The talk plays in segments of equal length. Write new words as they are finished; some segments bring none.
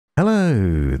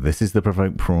Hello, this is the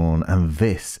Provoked Prawn, and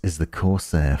this is the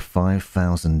Corsair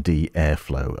 5000D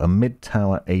Airflow, a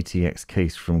mid-tower ATX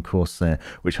case from Corsair,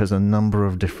 which has a number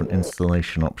of different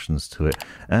installation options to it,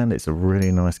 and it's a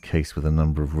really nice case with a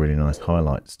number of really nice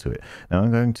highlights to it. Now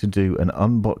I'm going to do an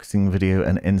unboxing video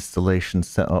and installation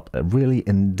setup, a really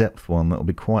in-depth one that will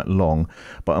be quite long,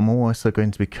 but I'm also going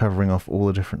to be covering off all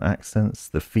the different accents,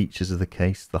 the features of the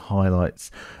case, the highlights,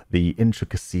 the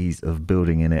intricacies of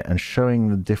building in it, and showing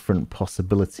the different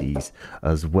possibilities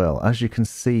as well. As you can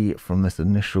see from this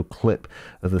initial clip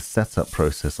of the setup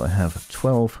process, I have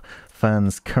 12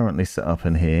 fans currently set up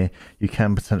in here. You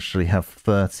can potentially have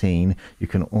 13. You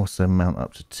can also mount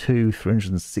up to two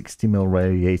 360mm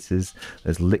radiators.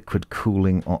 There's liquid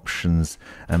cooling options,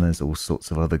 and there's all sorts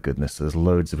of other goodness. There's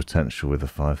loads of potential with the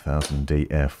 5000D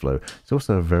Airflow. It's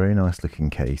also a very nice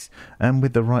looking case, and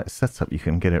with the right setup you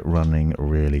can get it running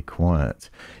really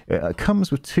quiet. It comes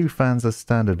with two fans as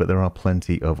standard, but there are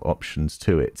plenty of options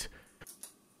to it.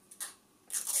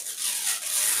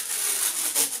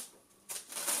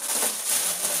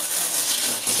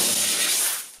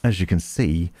 As you can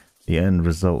see, the end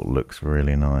result looks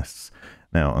really nice.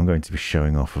 Now, I'm going to be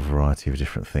showing off a variety of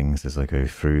different things as I go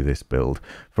through this build.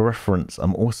 For reference,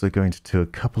 I'm also going to do a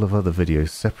couple of other videos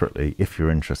separately if you're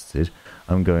interested.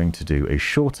 I'm going to do a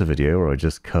shorter video where I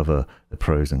just cover the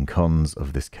pros and cons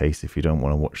of this case if you don't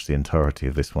want to watch the entirety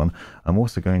of this one. I'm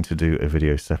also going to do a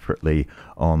video separately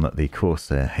on the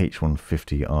Corsair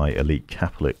H150i Elite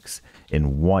Capellix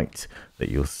in white that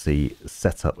you'll see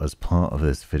set up as part of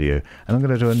this video, and I'm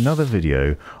going to do another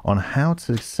video on how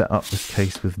to set up this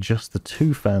case with just the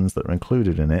two fans that are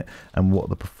included in it and what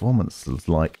the performance is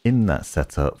like in that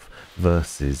setup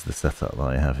versus the setup that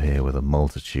I have here with a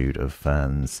multitude of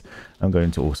fans. I'm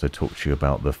going to also talk to you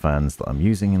about the fans that I'm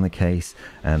using in the case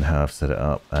and how I've set it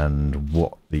up and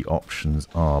what the options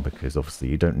are, because obviously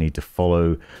you don't need to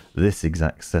follow this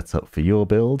exact setup for your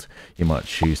build. You might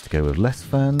choose to go with less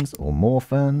fans or more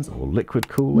fans or liquid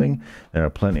cooling. There are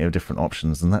plenty of different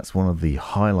options, and that's one of the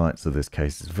highlights of this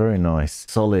case. It's a very nice,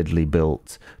 solidly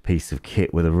built piece of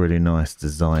kit with a really nice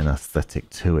design aesthetic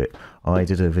to it. I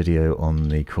did a video on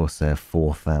the Corsair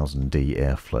 4000D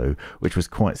Airflow, which was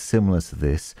quite similar to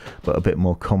this, but a bit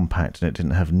more compact, and it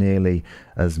didn't have nearly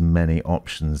as many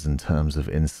options in terms of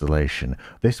installation.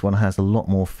 This one has a lot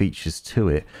more features to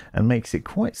it and makes it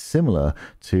quite similar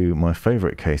to my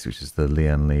favorite case, which is the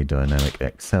Lian Li Dynamic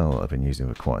XL I've been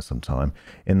using for quite some time,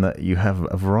 in that you have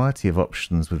a variety of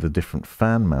options with the different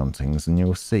fan mountings, and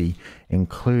you'll see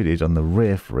included on the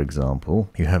rear, for example,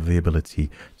 you have the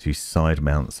ability to side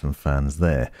mount some fans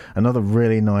there. Another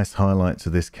really nice highlight to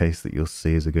this case that you'll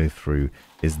see as I go through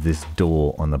is this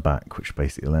door on the back, which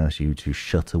basically allows you to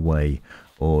shut away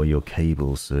all your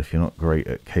cables. So if you're not great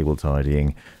at cable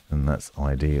tidying, then that's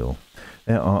ideal.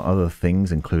 There are other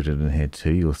things included in here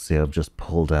too. You'll see I've just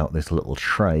pulled out this little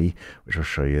tray, which I'll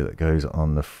show you, that goes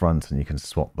on the front, and you can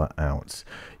swap that out.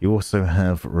 You also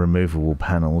have removable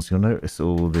panels. You'll notice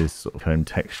all this sort of home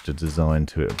texture design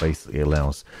to it basically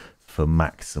allows for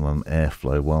maximum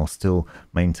airflow while still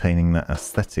maintaining that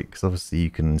aesthetic, because obviously you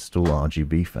can install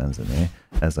RGB fans in here,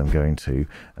 as I'm going to,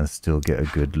 and still get a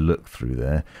good look through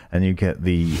there. And you get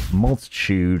the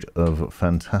multitude of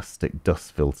fantastic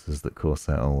dust filters that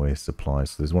Corsair always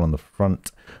supplies. So there's one on the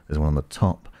front, there's one on the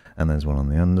top, and there's one on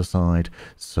the underside,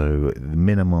 so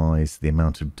minimize the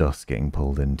amount of dust getting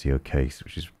pulled into your case,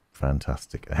 which is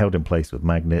fantastic. Held in place with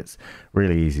magnets,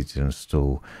 really easy to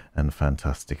install and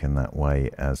fantastic in that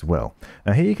way as well.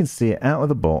 Now here you can see it out of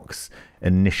the box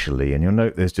initially, and you'll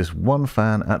note there's just one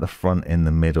fan at the front in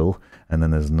the middle, and then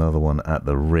there's another one at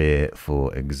the rear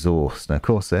for exhaust. Now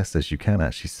Corsair says you can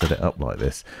actually set it up like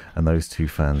this, and those two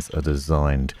fans are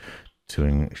designed to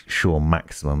ensure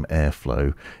maximum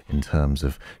airflow in terms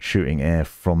of shooting air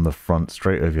from the front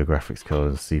straight over your graphics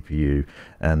card or CPU,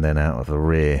 and then out of the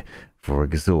rear for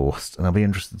exhaust. And I'll be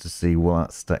interested to see what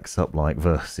that stacks up like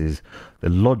versus the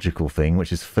logical thing,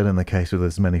 which is filling the case with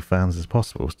as many fans as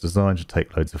possible. It's designed to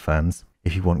take loads of fans.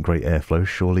 If you want great airflow,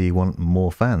 surely you want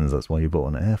more fans. That's why you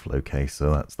bought an airflow case.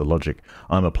 So that's the logic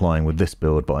I'm applying with this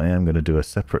build, but I am going to do a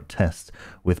separate test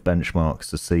with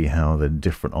benchmarks to see how the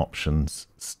different options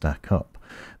stack up.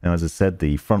 Now, as I said,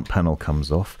 the front panel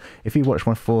comes off. If you watch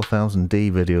my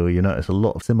 4000D video, you notice a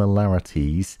lot of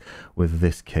similarities with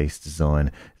this case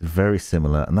design. It's very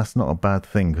similar, and that's not a bad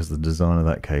thing, because the design of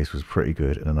that case was pretty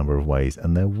good in a number of ways,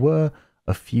 and there were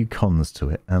a few cons to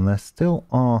it, and there still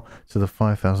are to the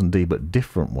 5000D, but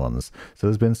different ones. So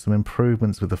there's been some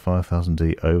improvements with the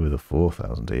 5000D over the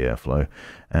 4000D Airflow,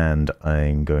 and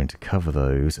I'm going to cover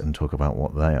those and talk about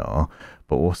what they are.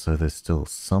 But also there's still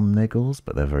some niggles,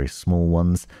 but they're very small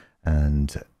ones,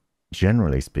 and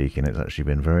generally speaking, it's actually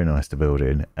been very nice to build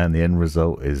in, and the end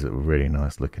result is a really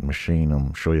nice looking machine.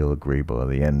 I'm sure you'll agree by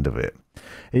the end of it.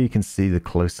 Here you can see the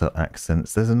close-up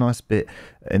accents. There's a nice bit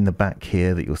in the back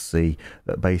here that you'll see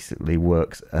that basically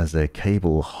works as a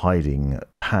cable hiding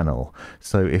panel.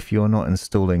 So if you're not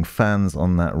installing fans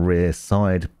on that rear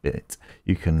side bit,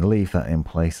 you can leave that in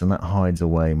place and that hides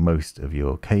away most of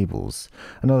your cables.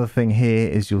 Another thing here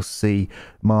is you'll see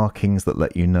markings that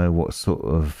let you know what sort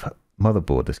of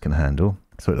motherboard this can handle.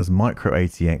 So it does micro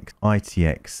ATX,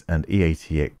 ITX and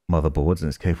EATX motherboards, and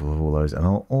it's capable of all those. And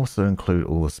I'll also include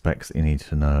all the specs that you need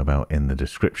to know about in the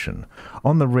description.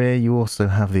 On the rear, you also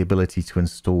have the ability to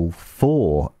install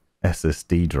 4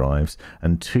 SSD drives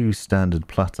and 2 standard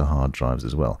platter hard drives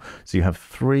as well. So you have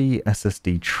 3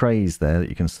 SSD trays there that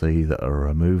you can see that are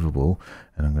removable,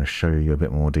 and I'm going to show you a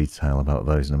bit more detail about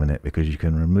those in a minute, because you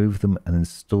can remove them and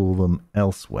install them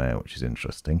elsewhere, which is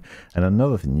interesting. And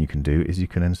another thing you can do is you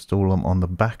can install them on the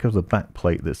back of the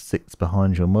backplate that sits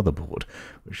behind your motherboard,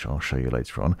 which I'll show you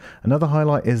later on. Another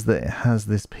highlight is that it has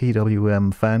this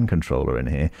PWM fan controller in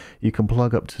here. You can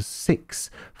plug up to 6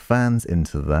 fans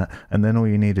into that, and then all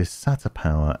you need is SATA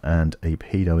power and a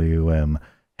PWM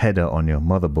header on your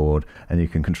motherboard, and you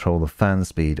can control the fan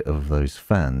speed of those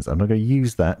fans. I'm going to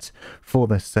use that for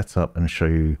this setup and show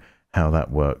you how that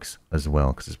works as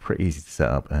well, because it's pretty easy to set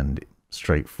up and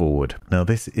straightforward. Now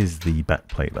this is the back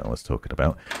plate that I was talking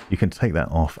about. You can take that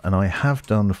off, and I have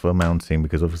done for mounting,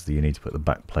 because obviously you need to put the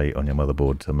back plate on your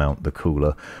motherboard to mount the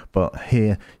cooler, but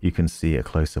here you can see a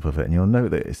close-up of it, and you'll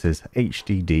note that it says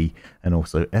HDD and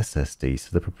also SSD. So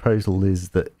the proposal is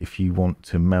that if you want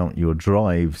to mount your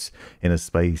drives in a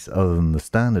space other than the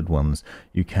standard ones,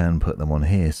 you can put them on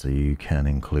here. So you can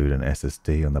include an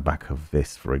SSD on the back of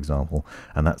this, for example,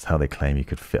 and that's how they claim you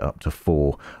could fit up to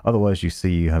 4. Otherwise, you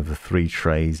see you have the 3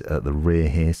 trays at the rear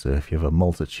here, so if you have a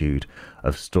multitude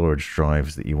of storage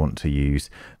drives that you want to use,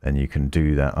 then you can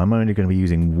do that. I'm only going to be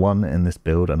using 1 in this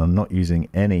build, and I'm not using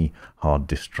any hard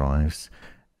disk drives,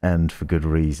 and for good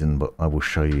reason, but I will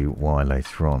show you why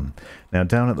later on. Now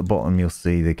down at the bottom you'll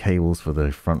see the cables for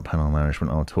the front panel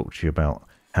management. I'll talk to you about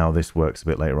how this works a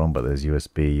bit later on, but there's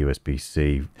USB,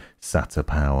 USB-C, SATA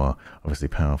power, obviously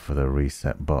power for the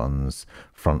reset buttons,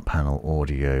 front panel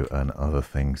audio and other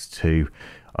things too.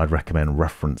 I'd recommend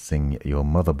referencing your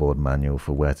motherboard manual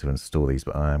for where to install these,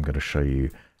 but I am going to show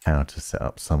you how to set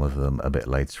up some of them a bit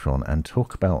later on and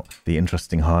talk about the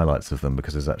interesting highlights of them,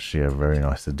 because there's actually a very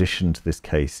nice addition to this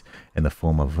case in the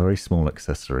form of a very small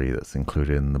accessory that's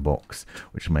included in the box,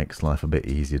 which makes life a bit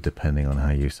easier depending on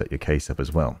how you set your case up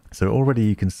as well. So already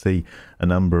you can see a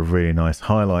number of really nice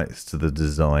highlights to the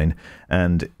design,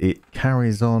 and it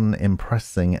carries on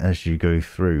impressing as you go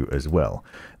through as well.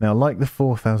 Now, like the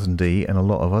 4000D and a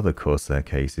lot of other Corsair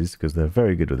cases, because they're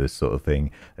very good with this sort of thing,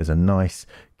 there's a nice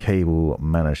cable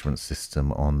management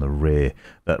system on the rear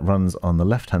that runs on the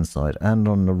left hand side and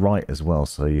on the right as well,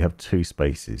 so you have 2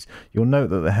 spaces. You'll note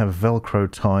that they have velcro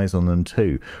ties on them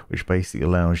too, which basically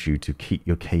allows you to keep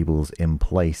your cables in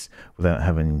place without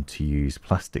having to use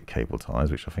plastic cable ties,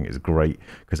 which I think is great,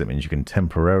 because it means you can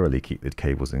temporarily keep the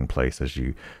cables in place as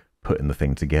you putting the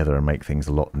thing together and make things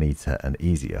a lot neater and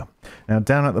easier. Now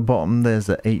down at the bottom there's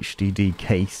a HDD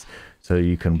case, so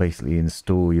you can basically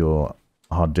install your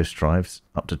hard disk drives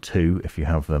up to 2 if you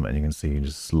have them, and you can see you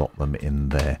just slot them in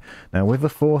there. Now with the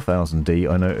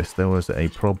 4000D I noticed there was a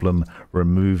problem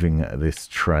removing this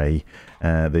tray.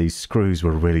 These screws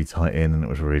were really tight in and it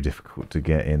was really difficult to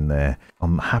get in there.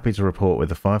 I'm happy to report with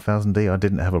the 5000D I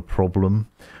didn't have a problem.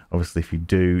 Obviously if you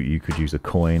do, you could use a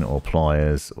coin or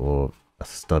pliers or a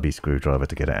stubby screwdriver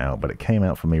to get it out, but it came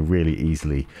out for me really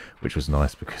easily, which was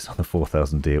nice, because on the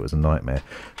 4000D it was a nightmare.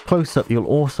 Close up you'll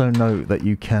also note that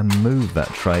you can move that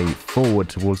tray forward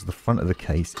towards the front of the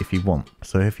case if you want.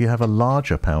 So if you have a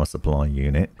larger power supply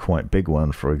unit, quite big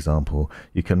one for example,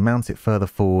 you can mount it further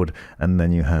forward and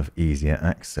then you have easier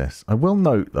access. I will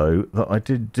note though that I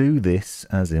did do this,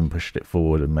 as in pushed it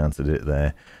forward and mounted it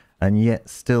there, and yet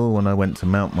still when I went to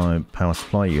mount my power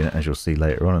supply unit, as you'll see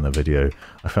later on in the video,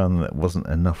 I found that there wasn't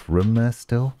enough room there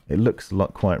still. It looks a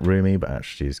lot quite roomy, but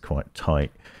actually is quite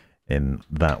tight in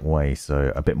that way,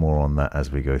 so a bit more on that as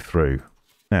we go through.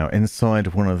 Now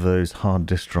inside one of those hard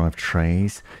disk drive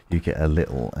trays you get a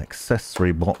little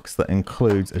accessory box that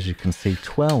includes, as you can see,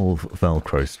 12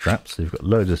 velcro straps. So you've got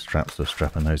loads of straps for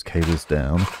strapping those cables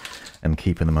down and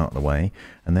keeping them out of the way,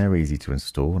 and they're easy to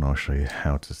install, and I'll show you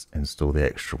how to install the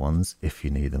extra ones if you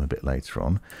need them a bit later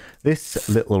on. This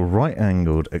little right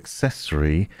angled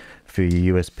accessory for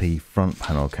your USB front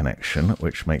panel connection,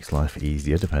 which makes life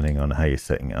easier depending on how you're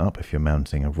setting it up. If you're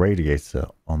mounting a radiator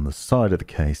on the side of the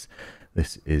case,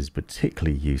 this is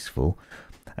particularly useful.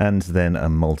 and then a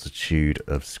multitude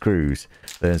of screws.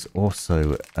 There's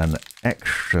also an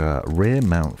extra rear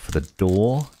mount for the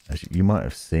door, as you might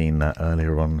have seen that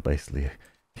earlier on. Basically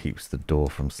keeps the door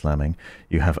from slamming.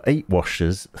 You have 8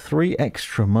 washers, 3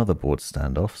 extra motherboard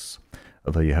standoffs,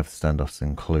 although you have standoffs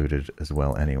included as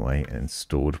well anyway,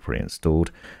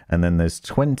 pre-installed. And then there's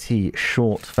 20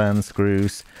 short fan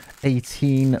screws,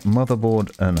 18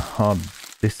 motherboard and hard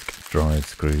disk drive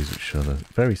screws, which are the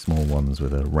very small ones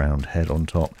with a round head on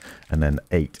top, and then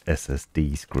 8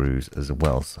 SSD screws as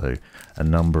well. So a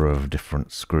number of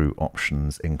different screw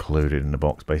options included in the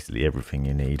box, basically everything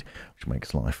you need, which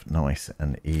makes life nice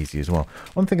and easy as well.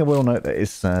 One thing I will note that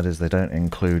is sad is they don't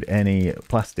include any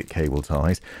plastic cable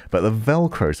ties, but the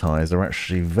Velcro ties are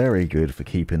actually very good for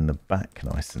keeping the back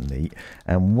nice and neat.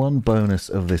 And one bonus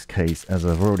of this case, as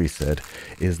I've already said,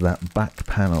 is that back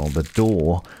panel, the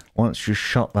door. Once you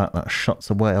shut that, that shuts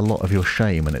away a lot of your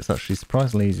shame, and it's actually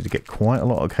surprisingly easy to get quite a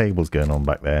lot of cables going on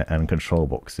back there and control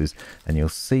boxes. And you'll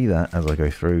see that as I go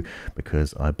through,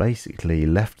 because I basically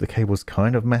left the cables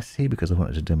kind of messy because I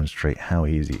wanted to demonstrate how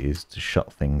easy it is to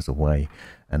shut things away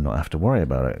and not have to worry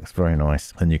about it. It's very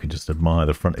nice, and you can just admire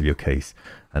the front of your case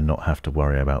and not have to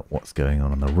worry about what's going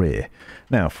on the rear.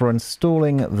 Now, for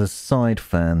installing the side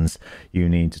fans, you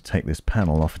need to take this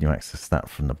panel off and you access that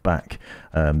from the back.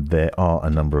 There are a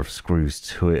number of screws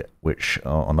to it which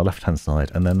are on the left hand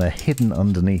side, and then they're hidden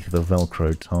underneath the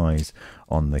Velcro ties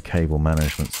on the cable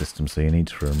management system, so you need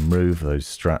to remove those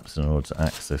straps in order to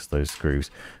access those screws.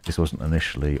 This wasn't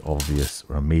initially obvious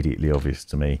or immediately obvious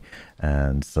to me,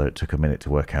 and so it took a minute to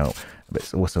work out. But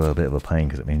it's also a bit of a pain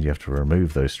because it means you have to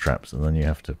remove those straps and then you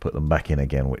have to put them back in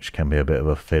again, which can be a bit of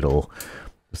a fiddle.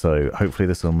 So hopefully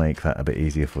this will make that a bit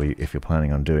easier for you if you're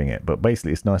planning on doing it. But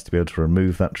basically it's nice to be able to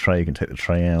remove that tray. You can take the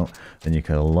tray out, then you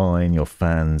can align your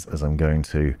fans as I'm going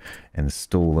to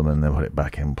install them, and then put it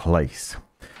back in place.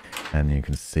 And you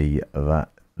can see that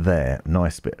there,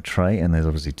 nice bit of tray, and there's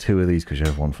obviously 2 of these because you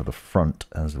have one for the front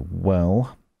as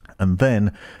well. And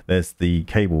then there's the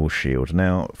cable shield.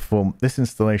 Now for this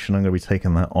installation I'm going to be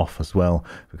taking that off as well,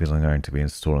 because I'm going to be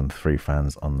installing 3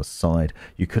 fans on the side.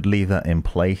 You could leave that in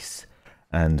place,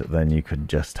 and then you could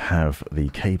just have the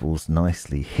cables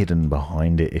nicely hidden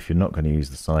behind it. If you're not going to use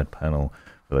the side panel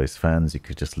for those fans, you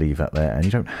could just leave that there, and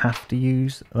you don't have to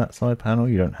use that side panel.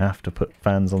 You don't have to put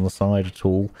fans on the side at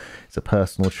all. It's a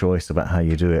personal choice about how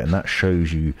you do it, and that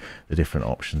shows you the different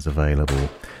options available.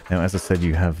 Now, as I said,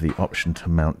 you have the option to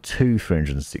mount 2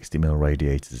 360mm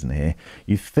radiators in here.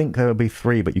 You think there would be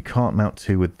 3, but you can't mount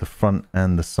 2 with the front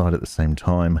and the side at the same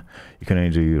time. You can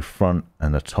only do the front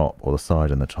and the top, or the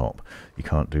side and the top. You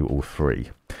can't do all 3.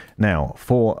 Now,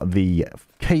 for the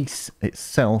case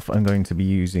itself, I'm going to be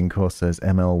using Corsair's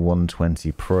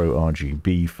ML120 Pro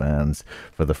RGB fans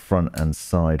for the front and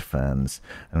side fans.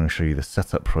 And I'm going to show you the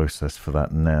setup process for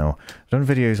that now. I've done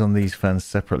videos on these fans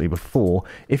separately before.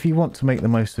 If you want to make the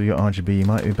most of your RGB, you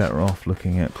might be better off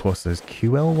looking at Corsair's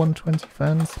QL120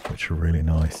 fans, which are really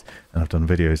nice. And I've done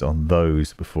videos on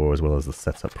those before, as well as the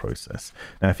setup process.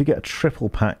 Now, if you get a triple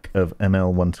pack of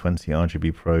ML120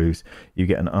 RGB Pros, you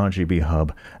get an RGB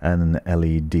hub and an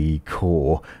LED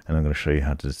core, and I'm going to show you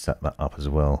how to set that up as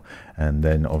well. And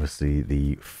then obviously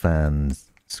the fans,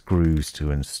 screws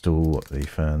to install the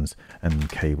fans, and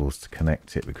cables to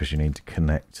connect it, because you need to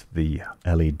connect the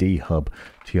LED hub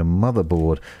to your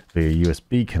motherboard via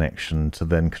USB connection to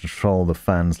then control the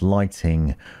fans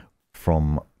lighting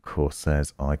from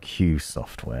Corsair's IQ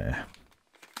software.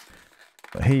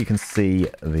 But here you can see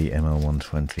the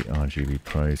ML120 RGB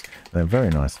Pros. They're very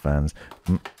nice fans.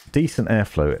 Decent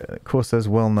airflow. Corsair's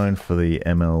well known for the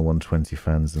ML120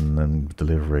 fans and then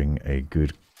delivering a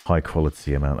good high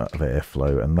quality amount of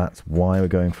airflow, and that's why we're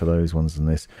going for those ones in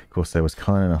this. Corsair was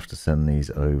kind enough to send these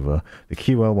over. The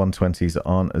QL120s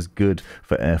aren't as good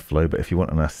for airflow, but if you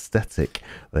want an aesthetic,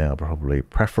 they are probably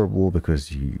preferable,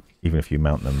 because even if you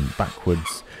mount them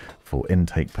backwards for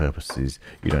intake purposes,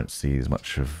 you don't see as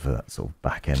much of that sort of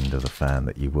back end of the fan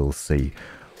that you will see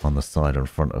on the side and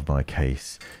front of my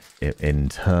case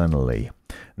internally.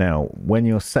 Now, when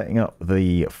you're setting up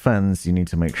the fans, you need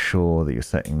to make sure that you're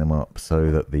setting them up so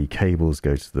that the cables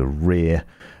go to the rear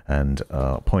and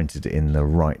are pointed in the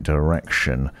right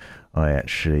direction. I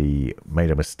actually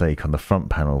made a mistake on the front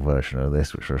panel version of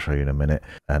this, which I'll show you in a minute,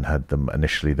 and had them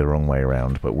initially the wrong way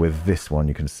around. But with this one,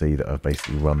 you can see that I've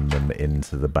basically run them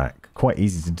into the back. Quite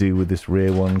easy to do with this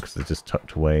rear one, because they're just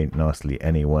tucked away nicely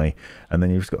anyway. And then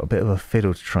you've just got a bit of a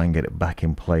fiddle to try and get it back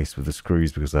in place with the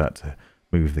screws, because I had to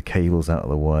move the cables out of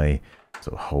the way,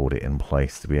 sort of hold it in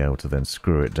place to be able to then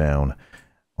screw it down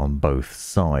on both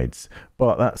sides.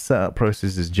 But that setup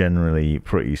process is generally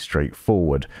pretty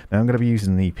straightforward. Now I'm going to be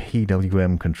using the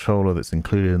PWM controller that's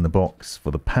included in the box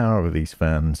for the power of these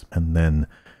fans, and then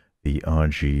the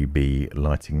RGB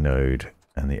lighting node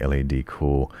and the LED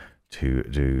core to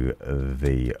do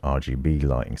the RGB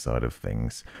lighting side of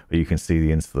things. But you can see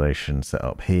the installation set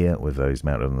up here with those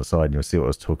mounted on the side, and you'll see what I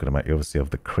was talking about. You obviously have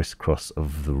the crisscross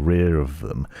of the rear of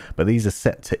them, but these are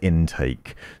set to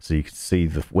intake, so you can see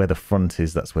where the front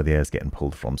is, that's where the air's getting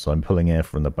pulled from. So I'm pulling air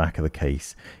from the back of the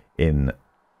case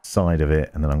inside of it,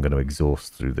 and then I'm going to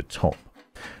exhaust through the top.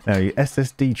 Now your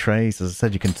SSD trays, as I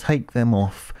said, you can take them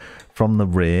off from the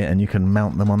rear and you can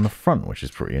mount them on the front, which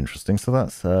is pretty interesting. So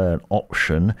that's an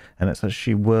option, and it's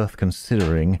actually worth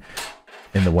considering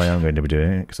in the way I'm going to be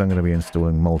doing it, because I'm going to be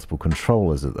installing multiple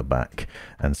controllers at the back,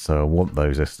 and so I want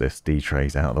those SSD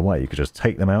trays out of the way. You could just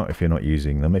take them out if you're not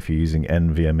using them, if you're using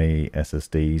NVMe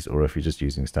SSDs, or if you're just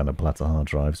using standard platter hard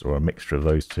drives, or a mixture of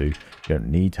those two. You don't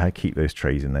need to keep those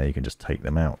trays in there, you can just take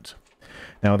them out.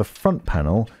 Now the front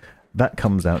panel, that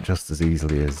comes out just as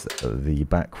easily as the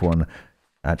back one.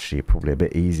 Actually, probably a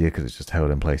bit easier because it's just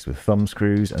held in place with thumb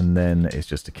screws, and then it's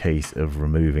just a case of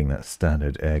removing that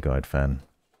standard air guide fan.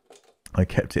 I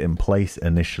kept it in place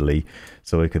initially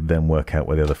so I could then work out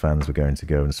where the other fans were going to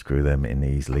go and screw them in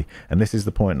easily. And this is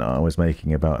the point that I was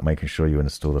making about making sure you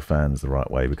install the fans the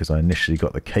right way, because I initially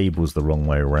got the cables the wrong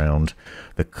way around.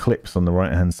 The clips on the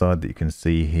right hand side that you can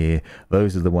see here,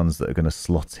 those are the ones that are going to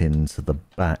slot into the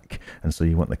back, and so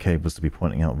you want the cables to be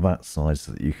pointing out that side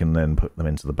so that you can then put them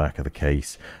into the back of the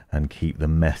case and keep the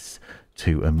mess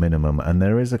to a minimum. And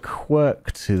there is a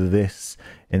quirk to this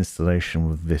installation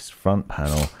with this front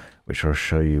panel, which I'll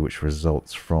show you, which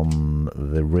results from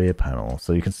the rear panel.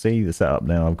 So you can see the setup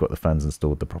now. I've got the fans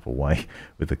installed the proper way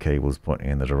with the cables pointing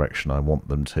in the direction I want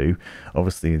them to.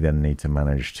 Obviously you then need to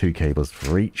manage 2 cables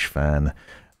for each fan,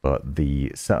 but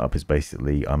the setup is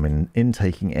basically I'm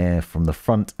intaking air from the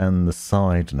front and the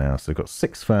side now. So I've got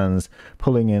 6 fans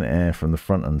pulling in air from the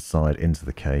front and side into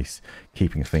the case,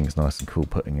 keeping things nice and cool,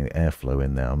 putting the airflow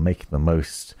in there. I'm making the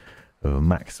most of a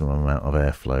maximum amount of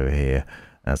airflow here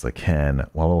as I can,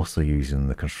 while also using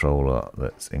the controller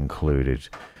that's included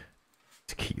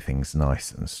to keep things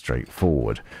nice and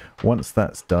straightforward. Once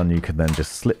that's done, you can then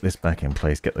just slip this back in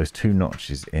place, get those 2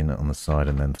 notches in on the side,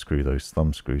 and then screw those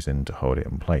thumb screws in to hold it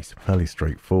in place. Fairly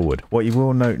straightforward. What you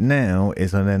will note now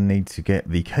is I then need to get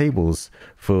the cables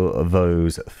for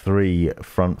those 3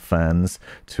 front fans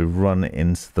to run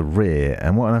into the rear.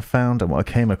 And what I found and what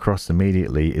I came across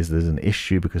immediately is there's an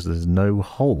issue because there's no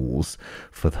holes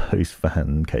for those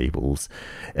fan cables,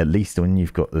 at least when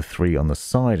you've got the 3 on the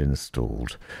side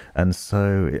installed. And so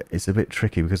it's a bit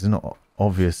tricky because it's not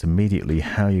obvious immediately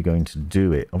how you're going to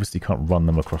do it. Obviously you can't run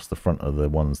them across the front of the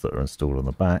ones that are installed on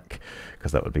the back,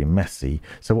 because that would be messy.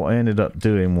 So what I ended up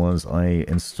doing was I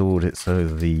installed it so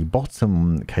the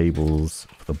bottom cables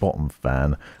for the bottom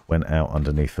fan went out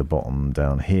underneath the bottom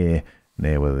down here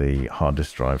near where the hard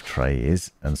disk drive tray is,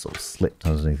 and sort of slipped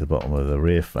underneath the bottom of the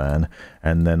rear fan,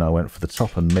 and then I went for the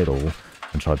top and middle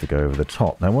and tried to go over the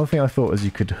top. Now one thing I thought was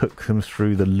you could hook them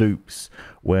through the loops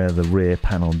where the rear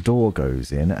panel door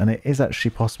goes in, and it is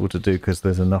actually possible to do because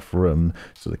there's enough room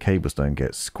so the cables don't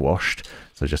get squashed.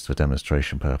 So just for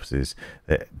demonstration purposes,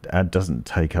 it doesn't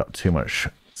take up too much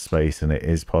space and it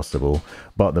is possible.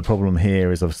 But the problem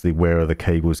here is obviously where are the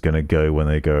cables going to go when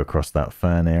they go across that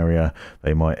fan area.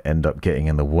 They might end up getting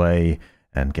in the way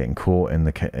and getting caught in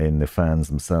the fans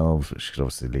themselves, which could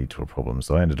obviously lead to a problem.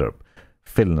 So I ended up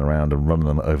fiddling around and running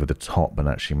them over the top and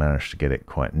actually managed to get it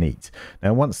quite neat.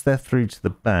 Now once they're through to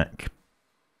the back,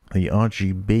 the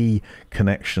RGB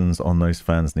connections on those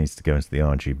fans needs to go into the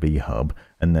RGB hub,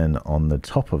 and then on the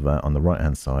top of that, on the right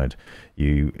hand side,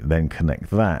 you then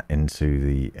connect that into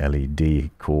the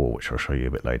LED core, which I'll show you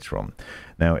a bit later on.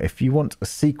 Now if you want a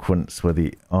sequence where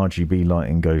the RGB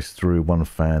lighting goes through one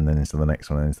fan, then into the next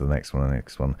one, and into the next one, and the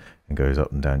next one, and goes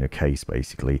up and down your case,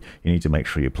 basically you need to make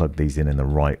sure you plug these in the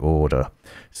right order.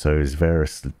 So it's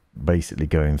various basically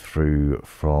going through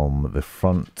from the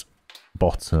front,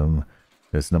 bottom,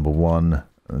 there's number 1,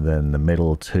 and then the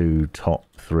middle 2, top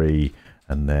 3,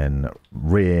 and then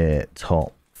rear,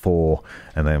 top 4,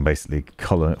 and then basically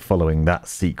following that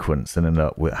sequence and end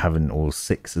up with having all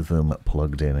 6 of them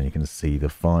plugged in, and you can see the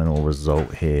final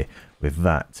result here with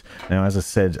that. Now as I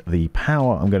said, the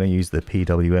power I'm going to use the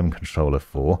PWM controller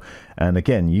for, and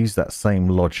again use that same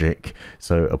logic.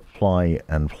 So apply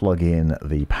and plug in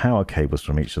the power cables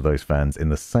from each of those fans in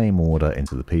the same order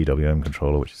into the PWM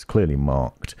controller, which is clearly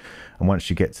marked. And once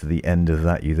you get to the end of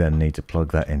that, you then need to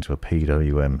plug that into a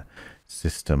PWM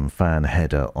system fan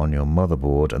header on your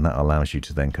motherboard, and that allows you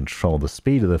to then control the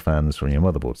speed of the fans from your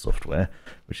motherboard software,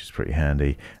 which is pretty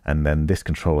handy. And then this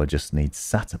controller just needs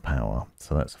SATA power,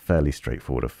 so that's a fairly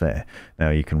straightforward affair. Now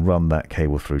you can run that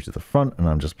cable through to the front, and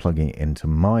I'm just plugging it into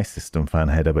my system fan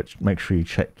header, but make sure you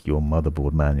check your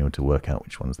motherboard manual to work out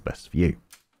which one's the best for you.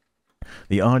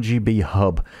 The RGB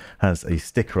hub has a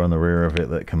sticker on the rear of it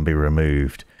that can be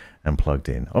removed and plugged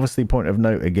in. Obviously, point of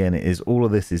note again is all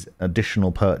of this is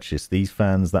additional purchase. These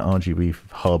fans, that RGB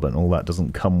hub and all that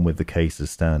doesn't come with the case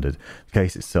as standard. The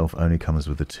case itself only comes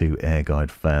with the 2 air guide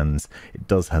fans. It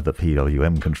does have the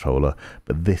PWM controller,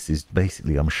 but this is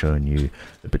basically, I'm showing you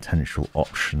the potential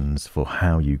options for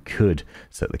how you could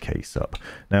set the case up.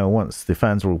 Now, once the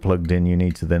fans are all plugged in, you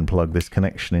need to then plug this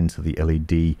connection into the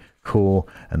LED core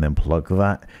and then plug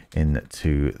that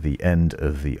into the end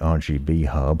of the RGB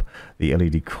hub. The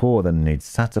LED core then needs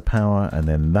SATA power, and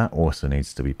then that also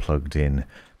needs to be plugged in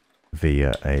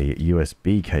via a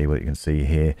USB cable that you can see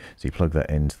here. So you plug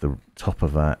that into the top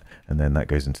of that, and then that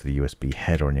goes into the USB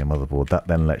header on your motherboard. That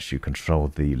then lets you control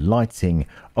the lighting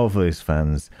of those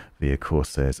fans via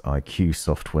Corsair's IQ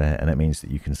software, and it means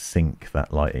that you can sync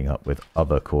that lighting up with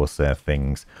other Corsair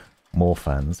things, more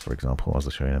fans, for example, as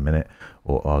I'll show you in a minute,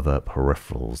 or other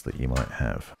peripherals that you might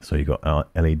have. So you've got our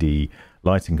LED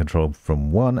lighting control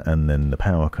from one, and then the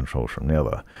power control from the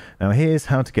other. Now here's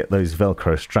how to get those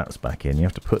Velcro straps back in. You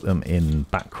have to put them in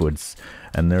backwards,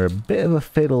 and they're a bit of a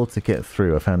fiddle to get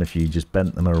through. I found if you just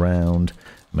bent them around,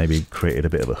 maybe created a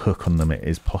bit of a hook on them, it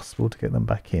is possible to get them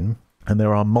back in. And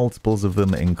there are multiples of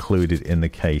them included in the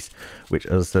case, which,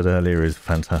 as I said earlier, is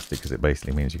fantastic because it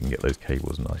basically means you can get those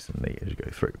cables nice and neat as you go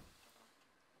through.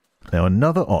 Now,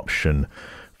 another option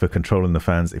for controlling the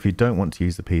fans, if you don't want to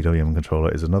use the PWM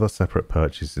controller, is another separate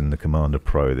purchase in the Commander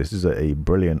Pro. This is a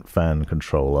brilliant fan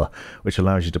controller which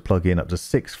allows you to plug in up to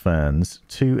 6 fans,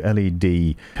 2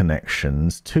 LED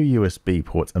connections, 2 USB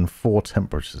ports, and 4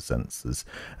 temperature sensors.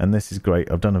 And this is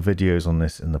great. I've done videos on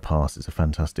this in the past. It's a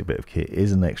fantastic bit of kit. It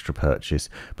is an extra purchase,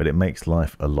 but it makes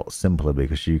life a lot simpler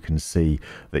because you can see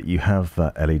that you have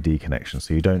that LED connection,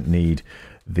 so you don't need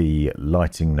the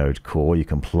lighting node core. You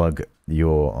can plug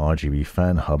your RGB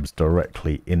fan hubs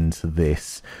directly into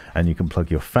this, and you can plug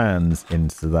your fans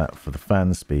into that for the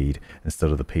fan speed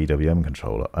instead of the PWM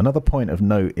controller. Another point of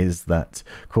note is that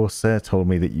Corsair told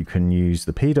me that you can use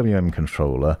the PWM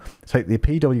controller, take the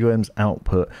PWM's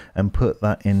output and put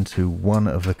that into one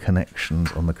of the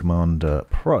connections on the Commander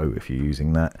Pro if you're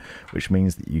using that, which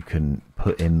means that you can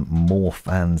put in more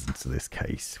fans into this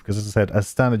case. Because as I said, as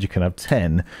standard you can have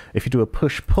 10. If you do a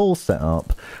push-pull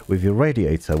setup with your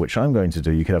radiator, which I'm going to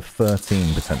do, you could have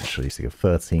 13 potentially, so you have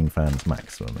 13 fans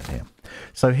maximum in here.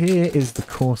 So here is the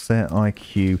Corsair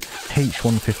IQ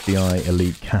H150i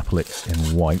Elite Capellix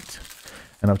in white,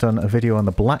 and I've done a video on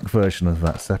the black version of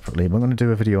that separately, but I'm going to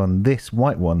do a video on this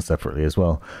white one separately as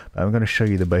well. But I'm going to show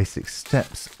you the basic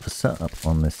steps for setup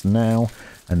on this now,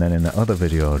 and then in the other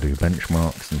video I'll do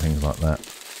benchmarks and things like that,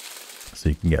 so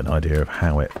you can get an idea of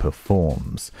how it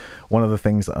performs. One of the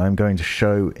things that I'm going to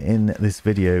show in this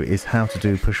video is how to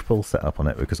do push-pull setup on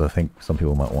it, because I think some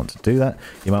people might want to do that.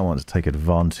 You might want to take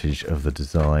advantage of the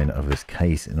design of this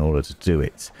case in order to do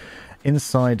it.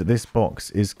 Inside this box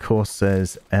is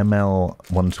Corsair's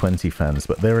ML120 fans,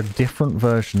 but there are different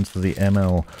versions for the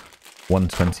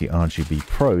ML120 RGB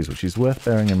Pros, which is worth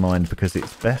bearing in mind because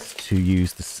it's best to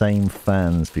use the same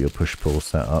fans for your push-pull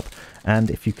setup,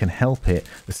 and if you can help it,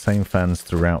 the same fans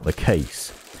throughout the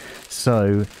case.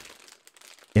 So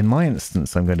in my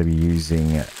instance, I'm going to be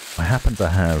using, I happen to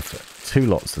have 2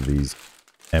 lots of these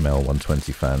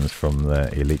ML120 fans from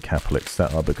the Elite Capellix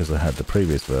setup because I had the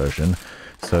previous version,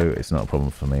 so it's not a problem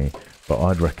for me. But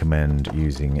I'd recommend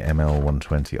using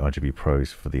ML120 RGB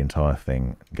Pros for the entire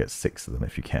thing. Get 6 of them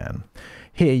if you can.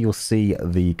 Here you'll see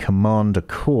the Commander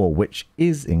core, which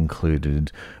is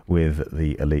included with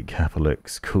the Elite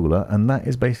Capellix cooler, and that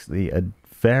is basically a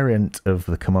variant of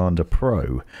the Commander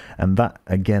Pro, and that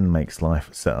again makes life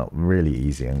set up really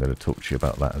easy. I'm going to talk to you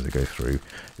about that as I go through.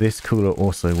 This cooler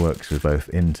also works with both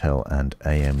Intel and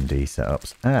AMD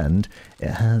setups, and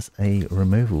it has a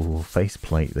removable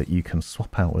faceplate that you can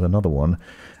swap out with another one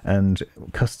and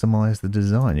customize the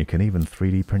design. You can even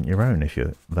 3D print your own if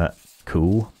you're that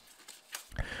cool.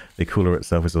 The cooler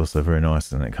itself is also very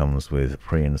nice, and it comes with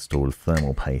pre-installed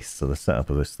thermal paste, so the setup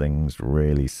of this thing's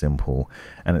really simple,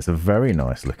 and it's a very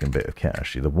nice looking bit of kit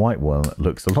actually. The white one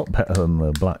looks a lot better than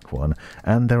the black one,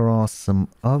 and there are some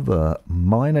other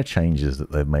minor changes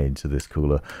that they've made to this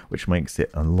cooler which makes it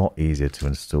a lot easier to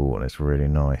install, and it's really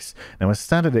nice. Now as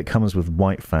standard it comes with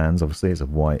white fans, obviously it's a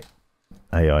white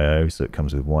AIO, so it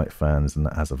comes with white fans and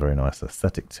that has a very nice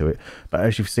aesthetic to it. But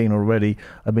as you've seen already,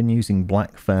 I've been using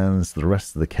black fans for the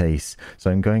rest of the case,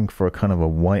 so I'm going for a kind of a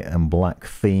white and black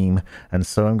theme, and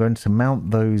so I'm going to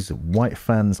mount those white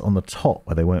fans on the top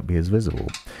where they won't be as visible.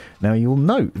 Now you'll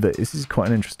note that this is quite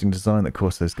an interesting design that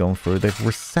Corsair's gone through. They've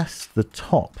recessed the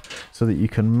top so that you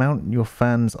can mount your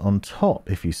fans on top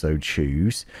if you so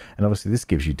choose, and obviously this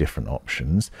gives you different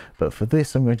options. But for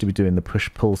this I'm going to be doing the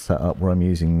push-pull setup where I'm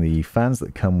using the fans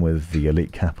that come with the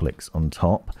Elite Capellix on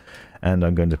top, and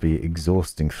I'm going to be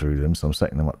exhausting through them, so I'm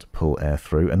setting them up to pull air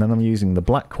through, and then I'm using the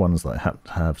black ones that I happen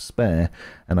to have spare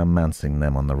and I'm mounting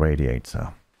them on the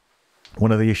radiator.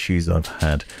 One of the issues I've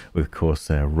had with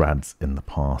Corsair rads in the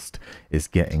past is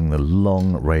getting the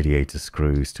long radiator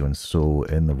screws to install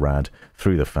in the rad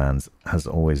through the fans has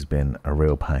always been a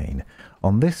real pain.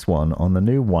 On this one, on the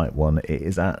new white one, it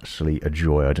is actually a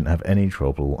joy. I didn't have any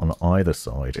trouble on either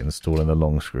side installing the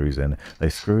long screws in. They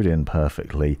screwed in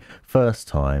perfectly first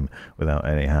time without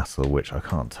any hassle, which I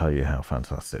can't tell you how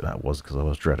fantastic that was because I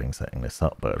was dreading setting this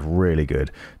up, but it was really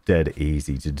good, dead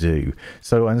easy to do.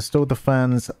 So I installed the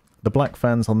fans. The black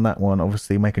fans on that one,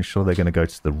 obviously making sure they're going to go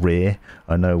to the rear.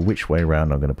 I know which way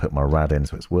around I'm going to put my rad in,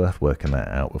 so it's worth working that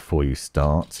out before you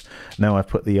start. Now I've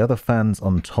put the other fans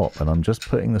on top and I'm just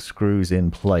putting the screws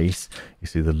in place. You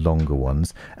see the longer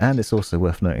ones. And it's also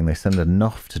worth noting they send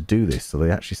enough to do this. So they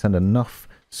actually send enough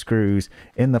screws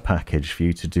in the package for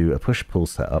you to do a push-pull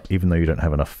setup, even though you don't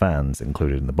have enough fans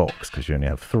included in the box because you only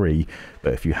have 3.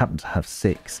 But if you happen to have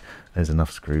 6, there's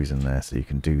enough screws in there so you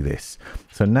can do this.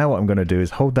 So now what I'm going to do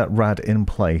is hold that rad in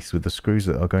place with the screws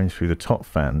that are going through the top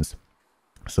fans.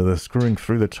 So they're screwing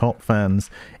through the top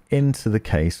fans into the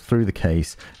case, through the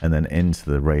case, and then into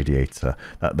the radiator.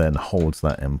 That then holds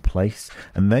that in place,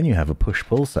 and then you have a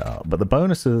push-pull setup. But the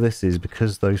bonus of this is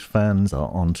because those fans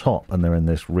are on top and they're in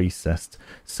this recessed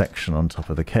section on top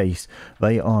of the case,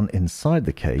 they aren't inside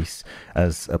the case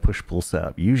as a push-pull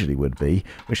setup usually would be,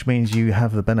 which means you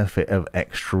have the benefit of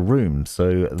extra room.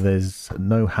 So there's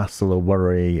no hassle or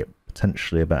worry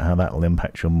potentially about how that will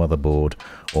impact your motherboard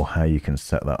or how you can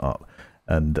set that up.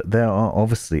 And there are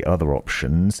obviously other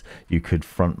options. You could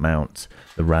front mount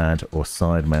the rad or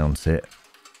side mount it.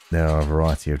 There are a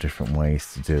variety of different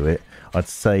ways to do it. I'd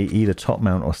say either top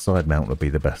mount or side mount would be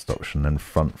the best option, and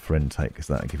front for intake because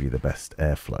that'll give you the best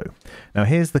airflow. Now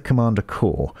here's the Commander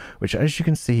Core, which as you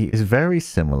can see is very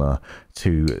similar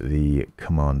to the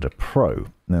Commander Pro.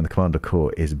 Now the Commander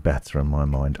Core is better in my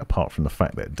mind, apart from the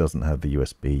fact that it doesn't have the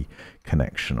USB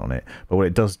connection on it. But what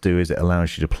it does do is it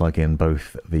allows you to plug in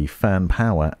both the fan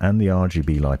power and the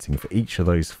RGB lighting for each of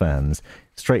those fans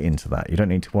straight into that. You don't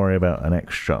need to worry about an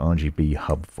extra RGB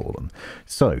hub for them.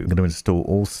 So I'm going to install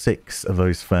all 6 of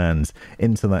those fans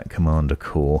into that Commander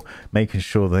Core, making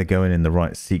sure they're going in the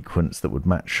right sequence that would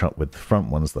match up with the front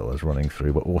ones that I was running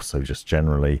through, but also just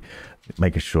generally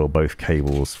making sure both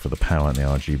cables for the power and the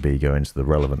RGB go into the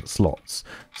relevant slots.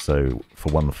 So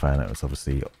for one fan it was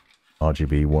obviously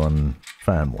RGB 1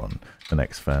 fan 1, the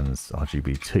next fan's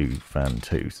RGB 2 fan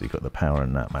 2, so you've got the power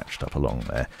and that matched up along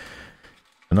there.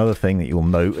 Another thing that you'll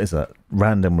note is that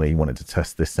randomly wanted to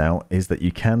test this out is that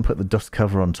you can put the dust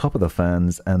cover on top of the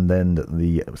fans and then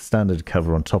the standard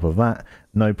cover on top of that.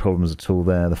 No problems at all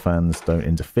there. The fans don't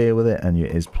interfere with it and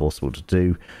it is plausible to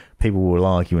do. People will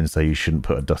argue and say you shouldn't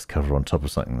put a dust cover on top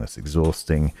of something that's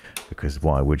exhausting because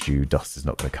why would you? Dust is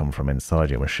not going to come from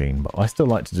inside your machine. But I still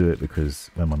like to do it because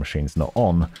when my machine's not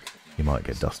on, you might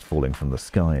get dust falling from the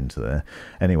sky into there.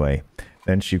 Anyway.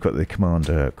 Then you've got the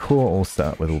Commander Core all set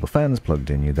up with all the fans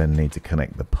plugged in. You then need to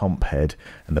connect the pump head,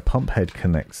 and the pump head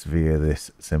connects via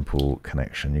this simple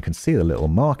connection. You can see the little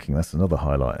marking. That's another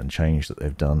highlight and change that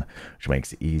they've done, which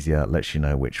makes it easier. It lets you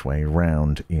know which way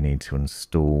round you need to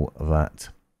install that.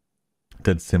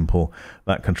 Dead simple.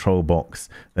 That control box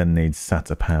then needs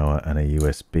SATA power and a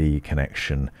USB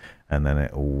connection, and then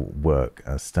it will work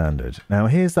as standard. Now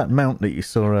here's that mount that you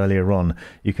saw earlier on.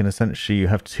 You can essentially, you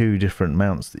have 2 different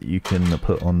mounts that you can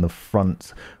put on the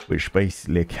front, which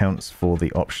basically accounts for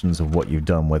the options of what you've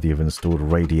done, whether you've installed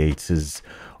radiators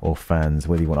or fans,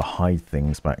 whether you want to hide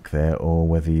things back there or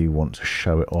whether you want to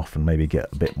show it off and maybe get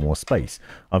a bit more space.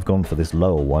 I've gone for this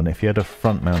lower one. If you had a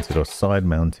front mounted or side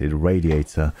mounted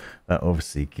radiator, that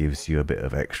obviously gives you a bit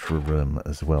of extra room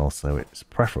as well, so it's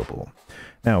preferable.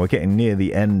 Now we're getting near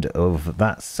the end of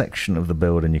that section of the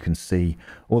build and you can see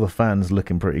all the fans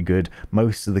looking pretty good.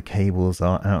 Most of the cables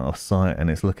are out of sight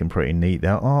and it's looking pretty neat.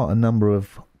 There are a number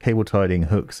of cable tidying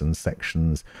hooks and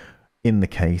sections in the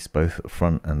case, both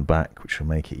front and back, which will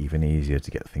make it even easier to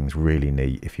get things really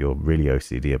neat if you're really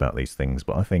OCD about these things.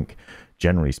 But I think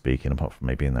generally speaking, apart from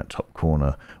maybe in that top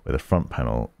corner where the front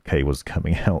panel cable's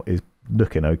coming out, is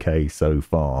looking okay so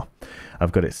far.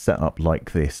 I've got it set up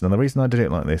like this. Now the reason I did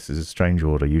it like this is a strange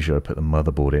order. Usually I put the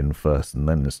motherboard in first and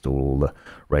then install all the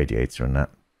radiator and that.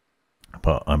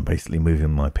 But I'm basically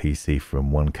moving my PC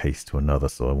from one case to another,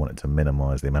 so I wanted to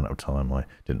minimize the amount of time I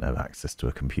didn't have access to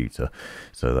a computer.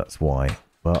 So that's why.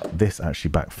 But this actually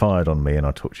backfired on me, and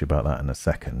I'll talk to you about that in a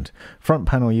second. Front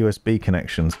panel USB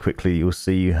connections. Quickly, you'll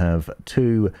see you have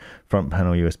two front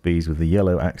panel USBs with the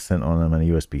yellow accent on them and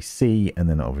a USB-C, and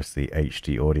then obviously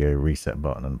HD audio, reset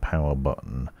button and power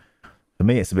button. For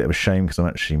me, it's a bit of a shame because I'm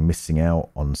actually missing out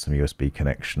on some USB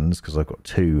connections because I've got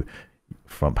two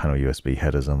front panel USB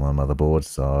headers on my motherboard,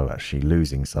 so I'm actually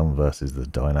losing some versus the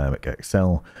Dynamic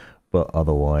XL, but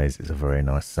otherwise it's a very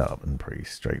nice setup and pretty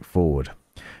straightforward.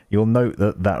 You'll note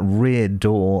that that rear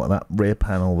door, that rear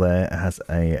panel there, has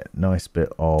a nice bit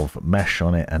of mesh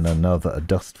on it and a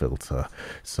dust filter.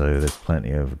 So there's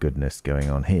plenty of goodness going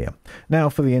on here. Now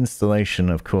for the installation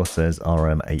of Corsair's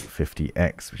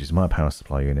RM850X, which is my power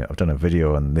supply unit. I've done a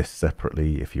video on this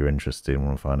separately if you're interested and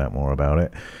want to find out more about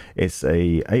it. It's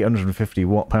a 850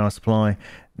 watt power supply.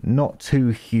 Not too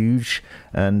huge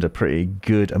and a pretty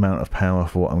good amount of power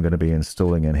for what I'm going to be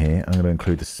installing in here. I'm going to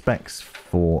include the specs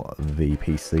for the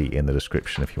PC in the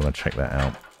description if you want to check that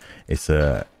out. It's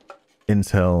a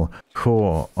Intel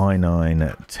Core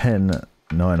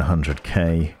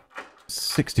i9-10900K,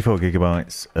 64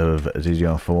 gigabytes of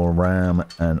DDR4 RAM,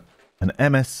 and an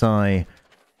MSI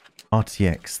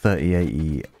RTX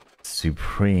 3080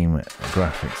 Supreme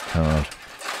graphics card,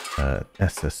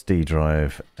 SSD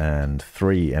drive, and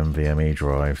 3 NVMe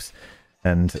drives,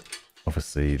 and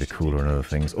obviously the cooler and other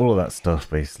things. All of that stuff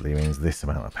basically means this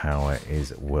amount of power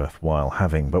is worthwhile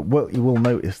having. But what you will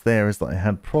notice there is that I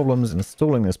had problems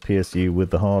installing this PSU with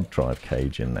the hard drive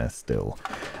cage in there still.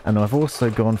 And I've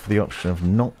also gone for the option of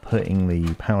not putting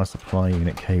the power supply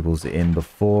unit cables in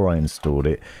before I installed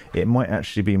it. It might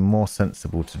actually be more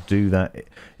sensible to do that.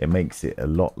 It makes it a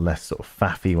lot less sort of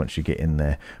faffy once you get in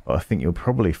there. But I think you'll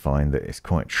probably find that it's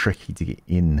quite tricky to get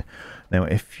in. Now,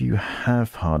 if you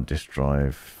have hard disk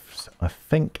drive, I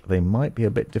think they might be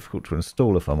a bit difficult to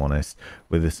install, if I'm honest,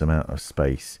 with this amount of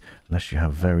space, unless you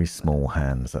have very small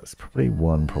hands. That's probably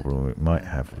one problem we might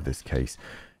have with this case.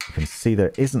 You can see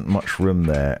there isn't much room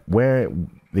there. Where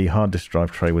the hard disk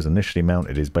drive tray was initially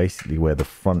mounted is basically where the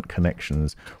front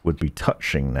connections would be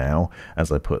touching now as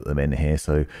I put them in here,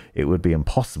 so it would be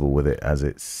impossible with it as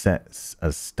it sets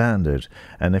as standard.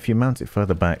 And if you mount it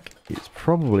further back, it's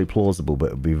probably plausible, but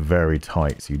it would be very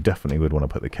tight, so you definitely would want to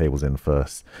put the cables in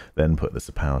first, then put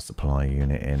the power supply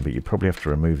unit in. But you probably have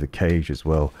to remove the cage as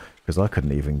well, because I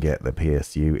couldn't even get the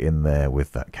PSU in there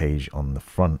with that cage on the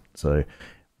front. So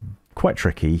quite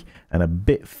tricky and a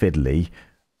bit fiddly,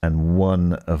 and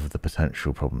one of the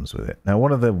potential problems with it. Now,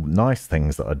 one of the nice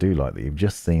things that I do like that you've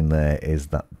just seen there is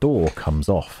that door comes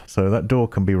off. So that door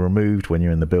can be removed when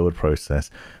you're in the build process,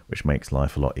 which makes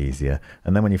life a lot easier.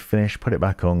 And then when you finish, put it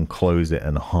back on, close it,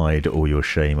 and hide all your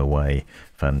shame away.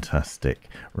 Fantastic,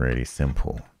 really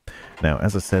simple. Now,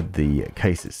 as I said, the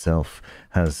case itself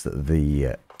has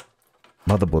the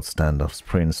motherboard standoffs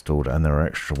pre-installed, and there are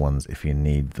extra ones if you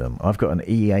need them. I've got an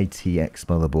E80X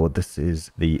motherboard. This is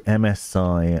the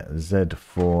MSI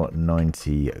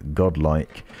Z490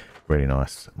 Godlike. Really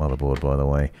nice motherboard, by the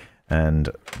way.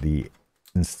 And the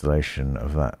installation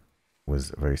of that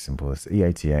was very simple. It's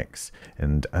E80X,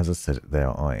 and as I said, there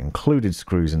are included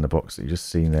screws in the box that you just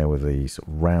seen there with the sort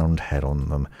of round head on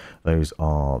them. Those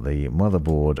are the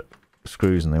motherboard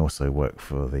screws, and they also work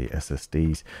for the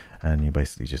SSDs, and you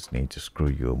basically just need to screw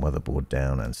your motherboard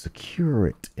down and secure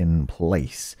it in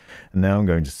place. And now I'm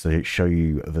going to show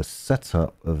you the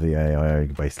setup of the AIO.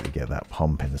 You basically get that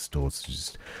pump installed, so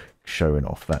just showing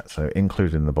off that. So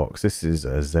included in the box, this is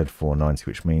a Z490,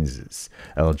 which means it's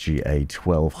LGA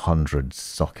 1200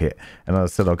 socket. And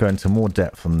as I said, I'll go into more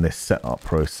depth on this setup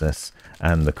process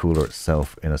and the cooler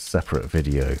itself in a separate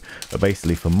video. But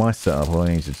basically for my setup, all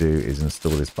I need to do is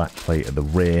install this back plate at the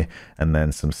rear, and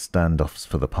then some standoffs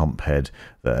for the pump head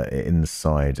that are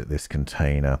inside this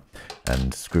container,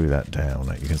 and screw that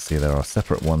down. You can see there are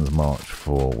separate ones marked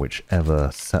for whichever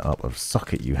setup of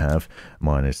socket you have.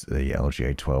 Mine is the LGA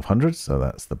 1200, so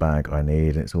that's the bag I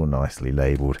need. It's all nicely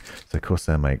labelled. So of course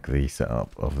they make the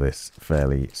setup of this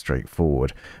fairly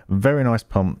straightforward. Very nice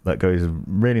pump that goes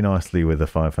really nicely with the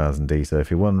 5000D. So if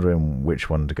you're wondering which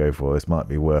one to go for, this might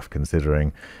be worth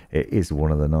considering. It is one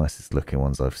of the nicest looking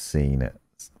ones I've seen.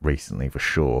 recently for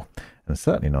sure, and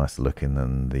certainly nicer looking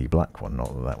than the black one.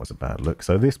 Not that that was a bad look.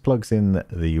 So this plugs in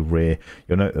the rear.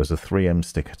 You'll note there's a 3M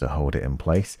sticker to hold it in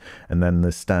place, and then the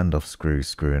standoff screws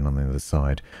screwing on the other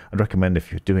side. I'd recommend,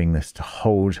 if you're doing this, to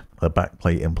hold the back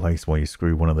plate in place while you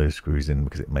screw one of those screws in,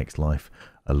 because it makes life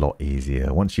a lot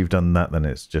easier. Once you've done that, then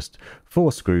it's just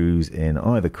 4 screws in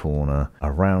either corner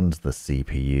around the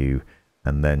CPU,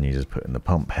 and then you just put in the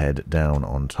pump head down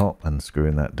on top and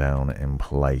screwing that down in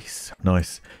place.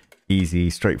 Nice, easy,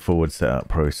 straightforward setup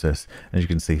process. As you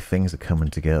can see, things are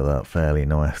coming together fairly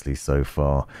nicely so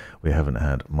far. We haven't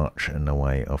had much in the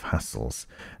way of hassles.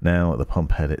 Now, the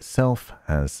pump head itself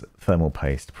has thermal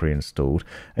paste pre-installed,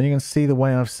 and you can see the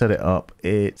way I've set it up,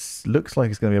 it looks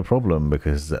like it's going to be a problem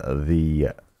because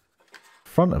the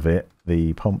front of it,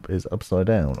 the pump is upside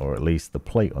down, or at least the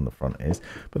plate on the front is.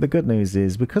 But the good news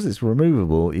is, because it's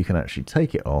removable, you can actually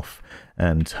take it off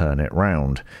and turn it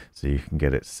round, so you can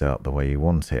get it set up the way you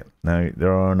want it. Now,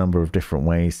 there are a number of different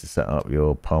ways to set up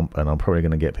your pump, and I'm probably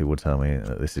going to get people to tell me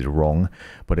that this is wrong,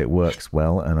 but it works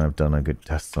well, and I've done a good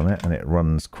test on it, and it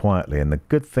runs quietly. And the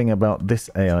good thing about this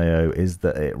AIO is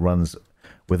that it runs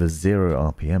with a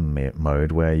 0 RPM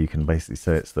mode, where you can basically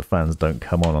set it so the fans don't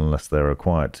come on unless they're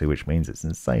required to, which means it's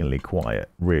insanely quiet.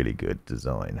 Really good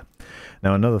design.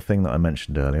 Now, another thing that I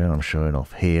mentioned earlier, and I'm showing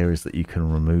off here, is that you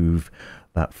can remove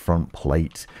that front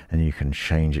plate and you can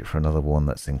change it for another one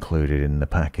that's included in the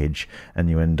package, and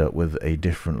you end up with a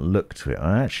different look to it.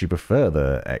 I actually prefer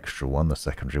the extra one, the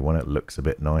secondary one. It looks a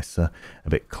bit nicer, a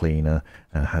bit cleaner,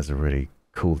 and has a really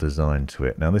cool design to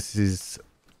it. Now, this is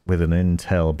with an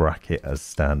Intel bracket as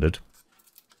standard.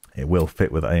 It will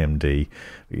fit with AMD,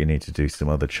 but you need to do some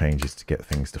other changes to get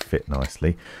things to fit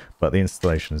nicely. But the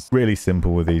installation is really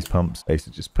simple with these pumps.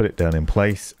 Basically, just put it down in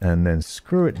place and then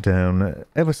screw it down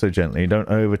ever so gently. Don't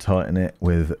over tighten it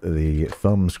with the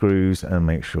thumb screws, and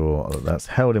make sure that that's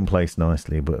held in place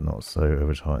nicely, but not so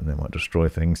over tightened they might destroy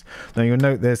things. Now, you'll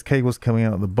note there's cables coming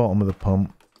out at the bottom of the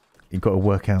pump. You've got to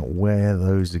work out where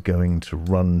those are going to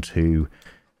run to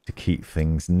keep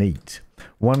things neat.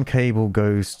 One cable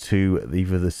goes to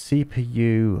either the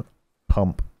CPU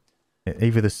pump,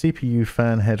 either the CPU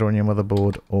fan header on your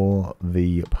motherboard, or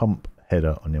the pump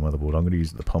header on your motherboard. I'm going to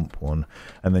use the pump one,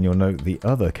 and then you'll note the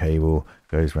other cable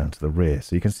goes round to the rear.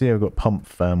 So you can see I've got pump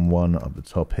fan 1 up the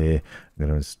top here. I'm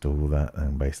going to install that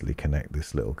and basically connect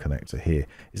this little connector here.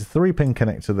 It's a 3-pin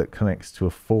connector that connects to a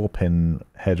 4-pin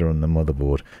header on the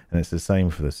motherboard, and it's the same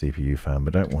for the CPU fan,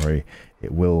 but don't worry,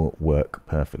 it will work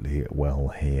perfectly well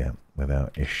here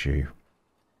without issue.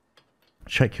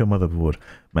 Check your motherboard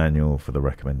manual for the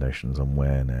recommendations on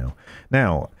wear now.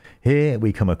 Now, here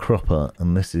we come a cropper,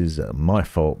 and this is my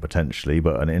fault potentially,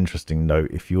 but an interesting note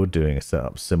if you're doing a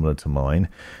setup similar to mine.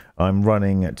 I'm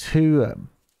running 2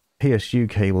 PSU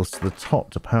cables to the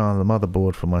top to power the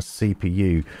motherboard for my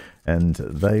CPU, and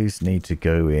those need to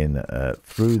go in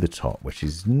through the top, which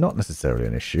is not necessarily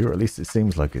an issue, or at least it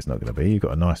seems like it's not going to be. You've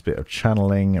got a nice bit of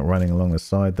channeling running along the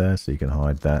side there, so you can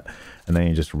hide that, and then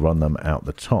you just run them out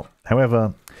the top.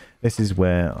 However, this is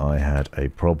where I had a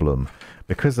problem.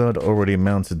 Because I'd already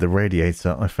mounted the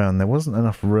radiator, I found there wasn't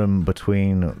enough room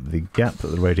between the gap that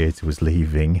the radiator was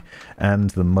leaving and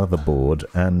the motherboard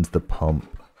and the pump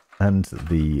and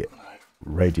the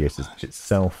radiator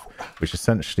itself, which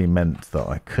essentially meant that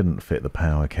I couldn't fit the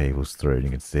power cables through. And you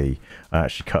can see I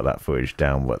actually cut that footage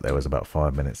down, but there was about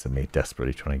 5 minutes of me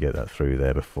desperately trying to get that through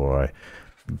there before I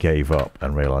gave up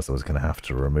and realized I was going to have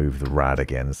to remove the rad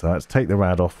again. So I had to take the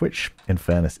rad off, which in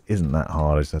fairness isn't that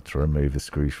hard. I just had to remove the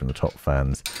screws from the top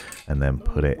fans and then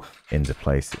put it into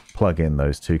place, plug in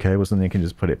those 2 cables, and then you can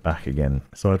just put it back again.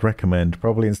 So I'd recommend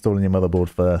probably installing your motherboard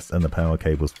first and the power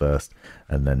cables first,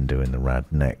 and then doing the rad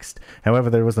next. However,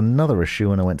 there was another issue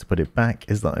when I went to put it back,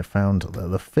 is that I found that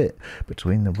the fit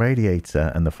between the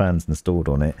radiator and the fans installed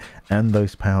on it and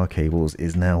those power cables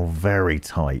is now very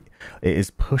tight. It is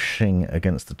pushing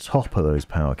against the top of those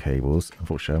power cables.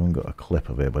 Unfortunately, I haven't got a clip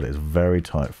of it, but it's very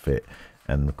tight fit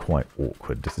and quite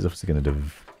awkward. This is obviously going to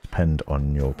depend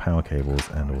on your power cables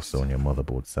and also on your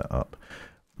motherboard setup,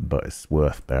 but it's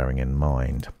worth bearing in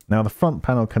mind. Now, the front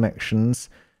panel connections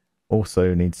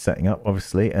also need setting up,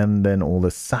 obviously, and then all the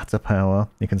SATA power.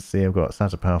 You can see I've got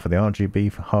SATA power for the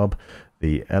RGB hub,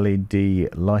 the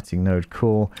LED lighting node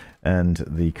core, and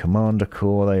the commander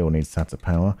core. They all need SATA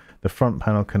power. The front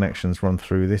panel connections run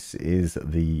through. This is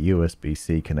the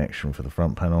USB-C connection for the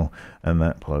front panel, and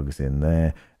that plugs in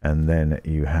there. And then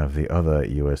you have the other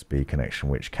USB connection,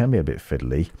 which can be a bit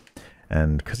fiddly,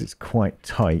 and because it's quite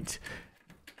tight,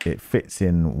 it fits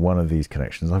in one of these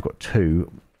connections. I've got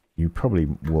 2. You probably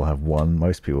will have one.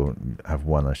 Most people have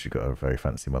one unless you've got a very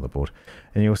fancy motherboard.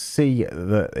 And you'll see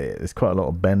that there's quite a lot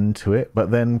of bend to it.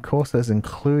 But then Corsair's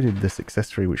included this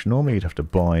accessory, which normally you'd have to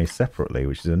buy separately,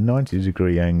 which is a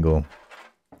 90-degree angle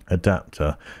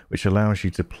adapter, which allows you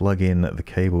to plug in the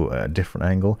cable at a different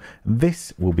angle.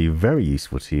 This will be very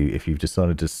useful to you if you've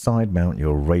decided to side mount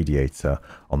your radiator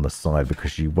on the side,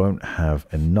 because you won't have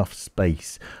enough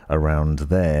space around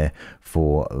there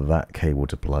for that cable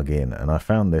to plug in. And I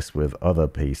found this with other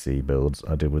PC builds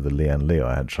I did with the Lian Li.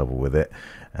 I had trouble with it,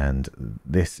 and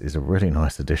this is a really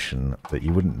nice addition that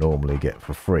you wouldn't normally get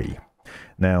for free.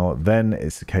 Now then,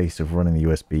 it's a case of running the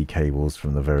USB cables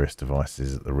from the various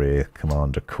devices at the rear,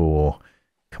 Commander Core,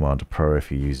 Commander Pro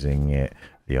if you're using it,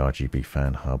 the RGB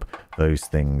fan hub. Those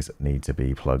things need to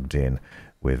be plugged in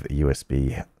with a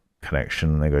USB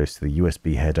connection. That goes to the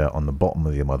USB header on the bottom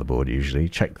of your motherboard usually.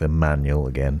 Check the manual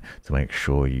again to make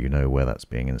sure you know where that's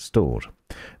being installed.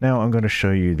 Now I'm going to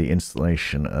show you the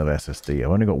installation of SSD.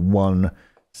 I've only got one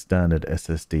standard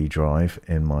SSD drive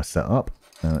in my setup,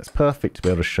 and it's perfect to be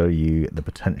able to show you the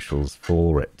potentials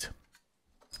for it.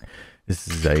 This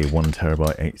is a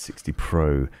 1TB H160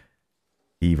 Pro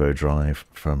Evo drive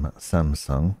from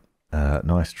Samsung.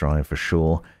 Nice drive for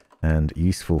sure, and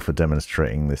useful for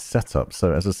demonstrating this setup.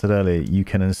 So as I said earlier, you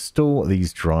can install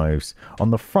these drives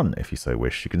on the front if you so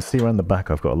wish. You can see around the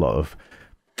back I've got a lot of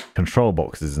control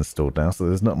boxes installed now, so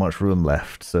there's not much room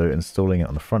left, so installing it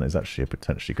on the front is actually a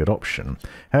potentially good option.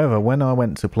 However, when I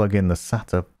went to plug in the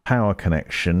SATA power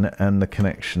connection and the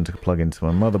connection to plug into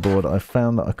my motherboard, I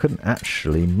found that I couldn't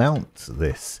actually mount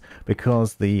this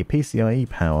because the PCIe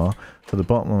power for the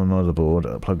bottom of my motherboard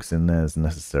that plugs in there as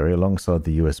necessary alongside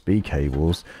the USB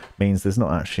cables means there's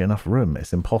not actually enough room.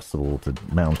 It's impossible to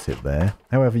mount it there.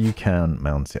 However, you can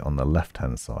mount it on the left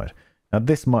hand side. Now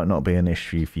this might not be an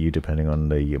issue for you depending on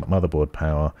the motherboard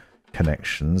power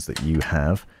connections that you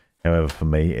have. However, for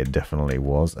me it definitely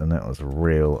was, and that was a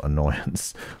real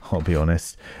annoyance, I'll be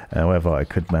honest. However, I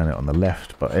could mount it on the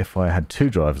left, but if I had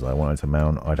two drives that I wanted to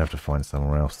mount, I'd have to find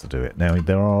somewhere else to do it. Now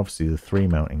there are obviously the three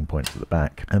mounting points at the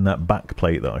back, and that back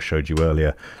plate that I showed you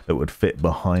earlier that would fit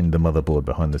behind the motherboard,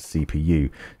 behind the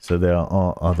CPU. So there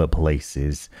are other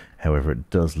places. However, it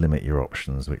does limit your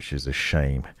options, which is a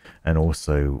shame. And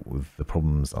also with the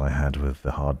problems I had with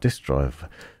the hard disk drive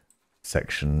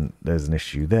section, there's an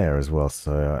issue there as well.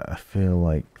 So I feel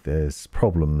like there's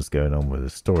problems going on with the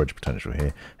storage potential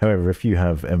here. However, if you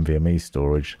have NVMe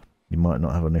storage, you might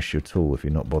not have an issue at all. If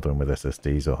you're not bothering with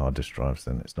SSDs or hard disk drives,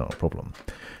 then it's not a problem.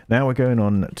 Now we're going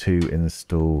on to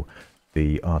install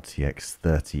the RTX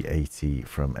 3080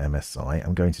 from MSI.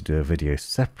 I'm going to do a video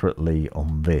separately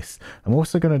on this. I'm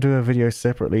also going to do a video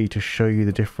separately to show you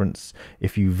the difference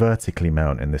if you vertically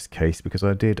mount in this case, because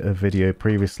I did a video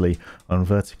previously on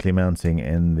vertically mounting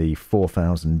in the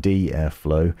 4000D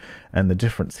airflow, and the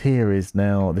difference here is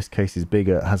now this case is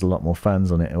bigger, it has a lot more fans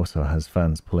on it, also has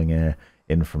fans pulling air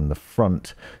in from the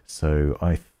front. So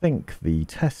I think the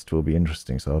test will be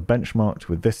interesting. So I've benchmarked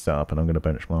with this setup, and I'm going to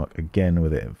benchmark again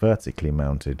with it vertically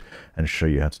mounted and show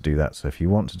you how to do that. So if you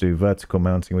want to do vertical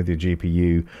mounting with your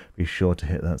GPU, be sure to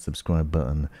hit that subscribe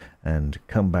button and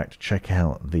come back to check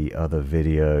out the other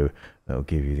video that will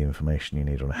give you the information you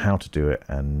need on how to do it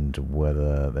and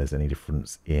whether there's any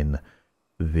difference in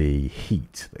the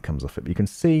heat that comes off it. But you can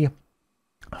see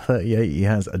 3080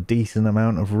 has a decent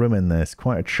amount of room in there. It's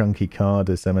quite a chunky card,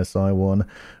 this MSI one,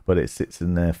 but it sits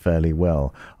in there fairly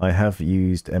well. I have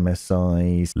used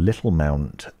MSI's little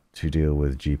mount to deal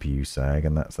with GPU sag,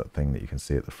 and that's that thing that you can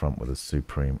see at the front with a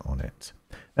Supreme on it.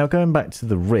 Now going back to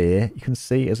the rear, you can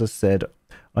see, as I said,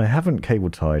 I haven't cable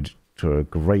tied to a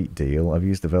great deal. I've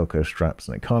used the Velcro straps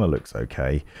and it kind of looks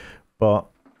okay, but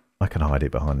I can hide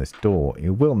it behind this door.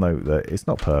 You will note that it's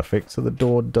not perfect, so the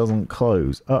door doesn't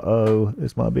close. Uh-oh,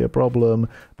 this might be a problem.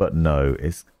 But no,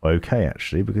 it's okay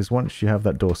actually, because once you have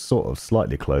that door sort of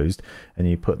slightly closed and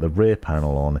you put the rear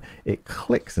panel on, it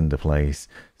clicks into place,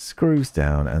 screws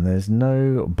down, and there's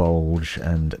no bulge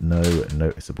and no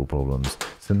noticeable problems.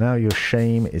 So now your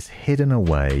shame is hidden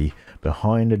away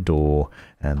behind a door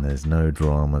and there's no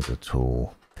dramas at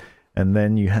all. And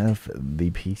then you have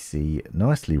the PC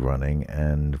nicely running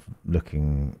and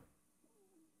looking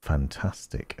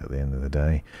fantastic at the end of the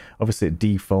day. Obviously it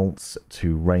defaults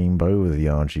to rainbow with the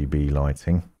RGB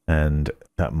lighting, and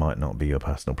that might not be your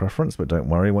personal preference, but don't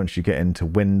worry, once you get into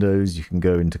Windows you can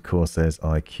go into Corsair's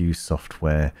IQ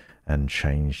software and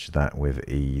change that with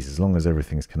ease. As long as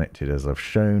everything's connected as I've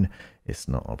shown, it's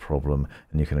not a problem,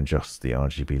 and you can adjust the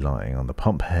RGB lighting on the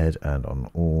pump head and on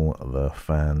all the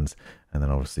fans. And then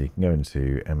obviously you can go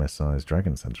into MSI's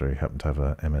Dragon Center if you happen to have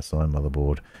a MSI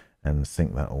motherboard and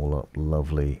sync that all up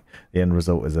lovely. The end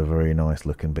result is a very nice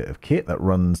looking bit of kit that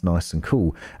runs nice and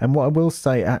cool. And what I will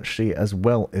say actually as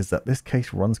well is that this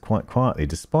case runs quite quietly.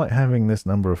 Despite having this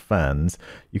number of fans,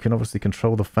 you can obviously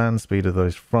control the fan speed of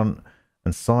those front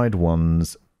and side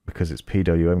ones because it's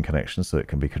PWM connection, so it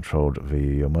can be controlled via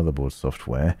your motherboard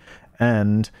software.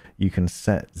 And you can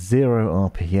set 0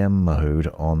 RPM mode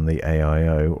on the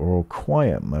AIO or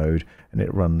quiet mode, and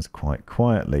it runs quite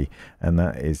quietly, and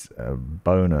that is a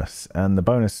bonus. And the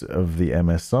bonus of the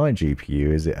MSI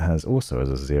GPU is it also has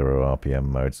a 0 RPM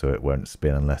mode, so it won't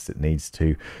spin unless it needs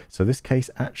to. So this case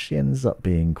actually ends up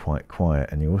being quite quiet,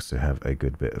 and you also have a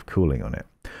good bit of cooling on it.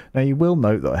 Now you will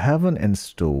note that I haven't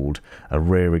installed a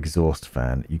rear exhaust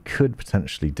fan. You could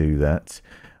potentially do that.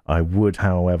 I would,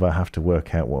 however, have to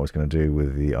work out what I was going to do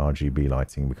with the RGB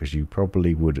lighting, because you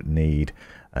probably would need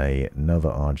another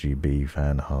RGB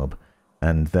fan hub,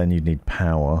 and then you'd need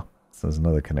power. So there's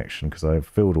another connection, because I've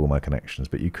filled all my connections,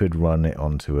 but you could run it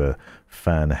onto a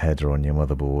fan header on your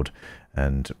motherboard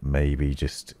and maybe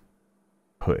just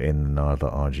put in another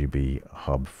RGB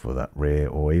hub for that rear,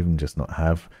 or even just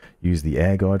use the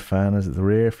air guide fan as the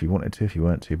rear if you wanted to, if you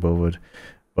weren't too bothered.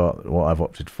 But what I've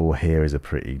opted for here is a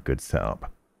pretty good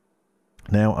setup.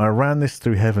 Now, I ran this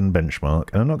through Heaven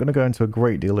Benchmark, and I'm not going to go into a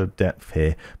great deal of depth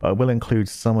here, but I will include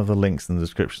some of the links in the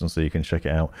description so you can check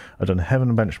it out. I've done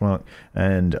Heaven Benchmark,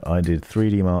 and I did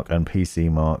 3D Mark and PC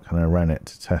Mark, and I ran it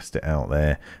to test it out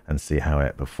there and see how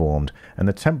it performed. And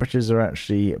the temperatures are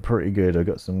actually pretty good. I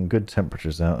got some good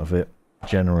temperatures out of it.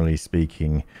 Generally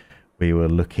speaking, we were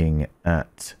looking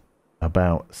at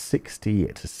about 60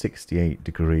 to 68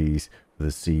 degrees for the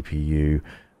CPU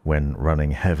when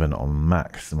running Heaven on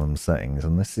maximum settings,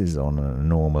 and this is on a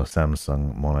normal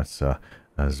Samsung monitor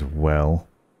as well.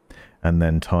 And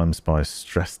then TimeSpy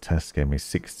stress test gave me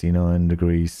 69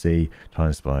 degrees C,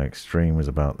 TimeSpy Extreme was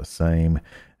about the same,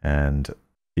 and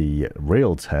the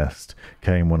real test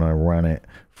came when I ran it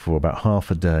for about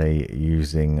half a day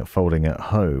using folding at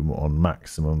home on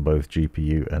maximum both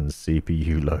GPU and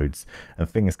CPU loads, and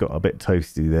things got a bit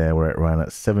toasty there where it ran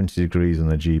at 70 degrees on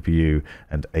the GPU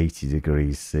and 80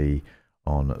 degrees C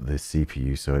on the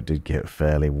CPU, so it did get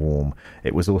fairly warm.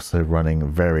 It was also running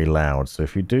very loud, so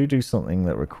if you do something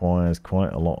that requires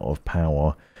quite a lot of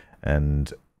power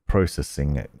and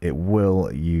processing, it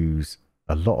will use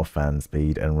a lot of fan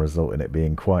speed and result in it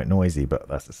being quite noisy, but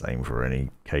that's the same for any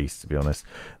case, to be honest.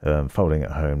 Folding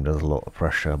at home does a lot of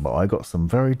pressure, but I got some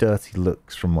very dirty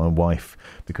looks from my wife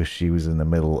because she was in the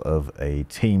middle of a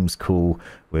Teams call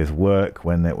with work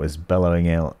when it was bellowing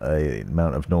out an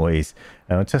amount of noise,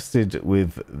 and I tested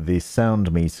with the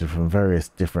sound meter from various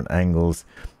different angles,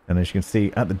 and as you can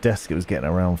see at the desk it was getting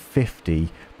around 50,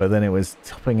 but then it was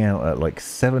topping out at like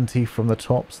 70 from the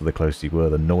top, so the closer you were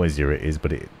the noisier it is,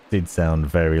 but it did sound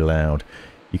very loud.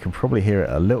 You can probably hear it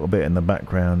a little bit in the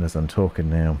background as I'm talking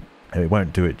now. It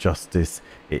won't do it justice,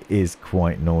 it is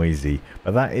quite noisy,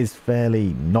 but that is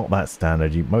fairly not that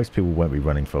standard. Most people won't be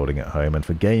running folding at home, and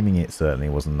for gaming it certainly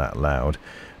wasn't that loud.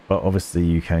 But obviously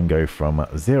you can go from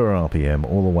 0 RPM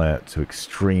all the way up to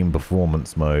extreme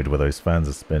performance mode where those fans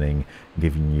are spinning,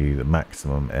 giving you the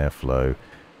maximum airflow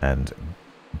and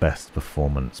best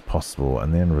performance possible,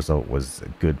 and the end result was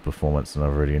good performance, and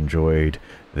I've really enjoyed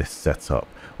this setup.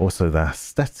 Also, the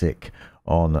aesthetic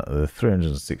on the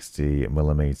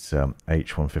 360mm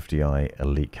H150i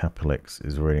Elite Capellix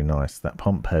is really nice. That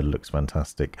pump head looks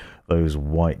fantastic. Those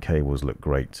white cables look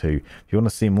great too. If you want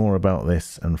to see more about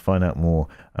this and find out more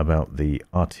about the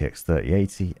RTX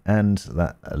 3080 and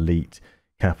that Elite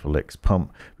Capellix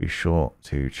pump, be sure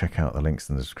to check out the links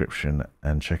in the description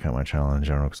and check out my channel in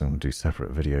general, because I'm going to do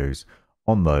separate videos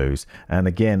on those. And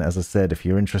again, as I said, if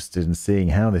you're interested in seeing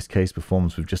how this case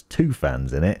performs with just 2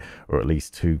 fans in it, or at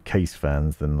least 2 case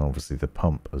fans, then obviously the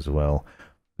pump as well,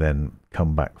 then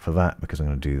come back for that, because I'm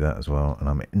going to do that as well, and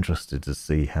I'm interested to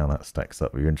see how that stacks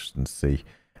up. You're interested to see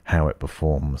how it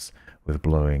performs with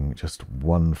blowing just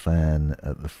 1 fan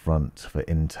at the front for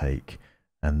intake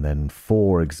and then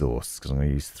 4 exhausts, because I'm going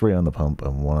to use 3 on the pump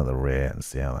and 1 at the rear, and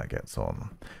see how that gets on.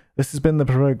 This has been the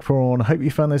Provoked Prawn. I hope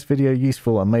you found this video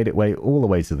useful and made it way all the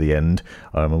way to the end.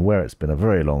 I'm aware it's been a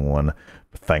very long one,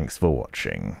 but thanks for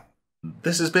watching.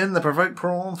 This has been the Provoked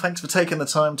Prawn. Thanks for taking the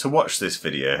time to watch this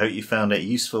video. I hope you found it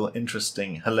useful,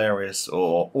 interesting, hilarious,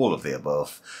 or all of the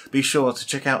above. Be sure to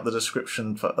check out the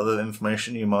description for other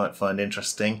information you might find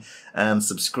interesting, and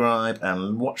subscribe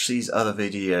and watch these other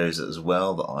videos as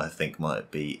well that I think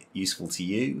might be useful to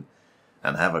you,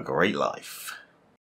 and have a great life.